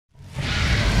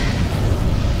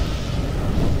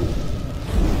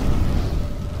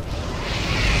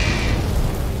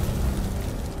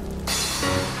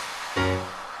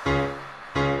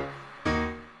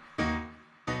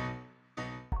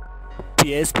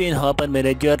PSP and Hopan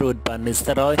manager Ruud van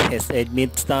Nistelrooy has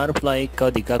admitted star player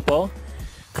Cody Gakpo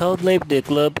could leave the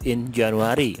club in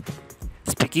January.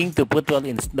 Speaking to Football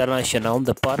International,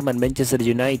 the former Manchester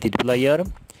United player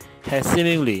has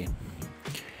seemingly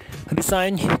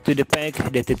resigned to the fact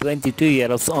that the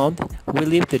 22-year-old will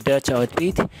leave the Dutch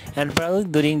outfit and probably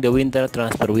during the winter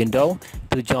transfer window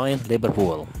to join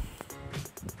Liverpool.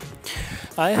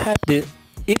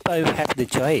 If I have the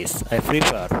choice, I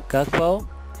prefer Gakpo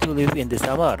to live in the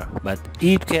summer, but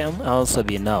it can also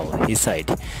be now, he said.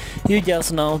 You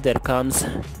just know there comes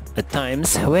a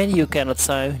times when you cannot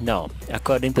say no.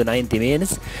 According to 90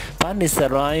 Minutes, Van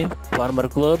Nistelrooy, former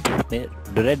club, the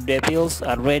Red Devils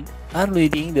are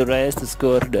leading the race to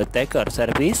score the attacker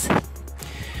service.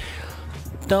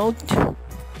 Now,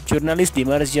 journalist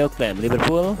DiMarzio claimed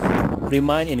Liverpool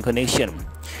remain in contention.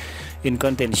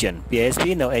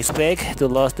 PSP now expect to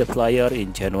lose the player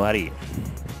in January.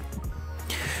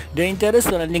 The interest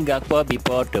surrounding Gakpo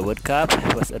before the World Cup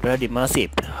was already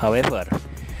massive. However,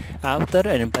 after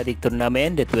an emphatic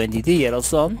tournament, the 22-year-old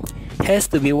son has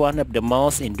to be one of the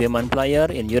most in-demand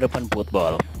players in European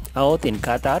football. Out in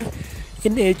Qatar,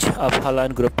 in each of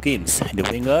Haaland group games, the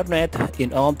winger net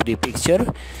in all three fixtures,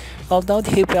 although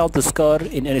he failed to score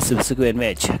in any subsequent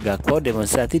match. Gakpo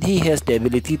demonstrated he has the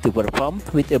ability to perform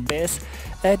with a best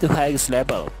at the highest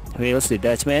level. Whilst the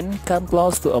Dutchman come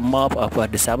close to a move over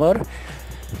the summer,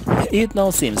 it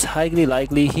now seems highly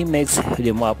likely he makes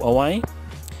the move away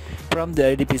from the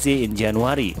Eredivisie in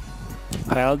January.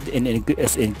 Hailed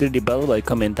as incredible by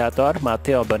commentator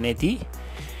Matteo Bonetti,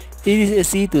 it is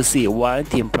easy to see why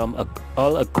teams from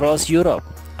all across Europe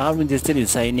are interested in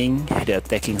signing the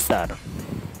attacking star.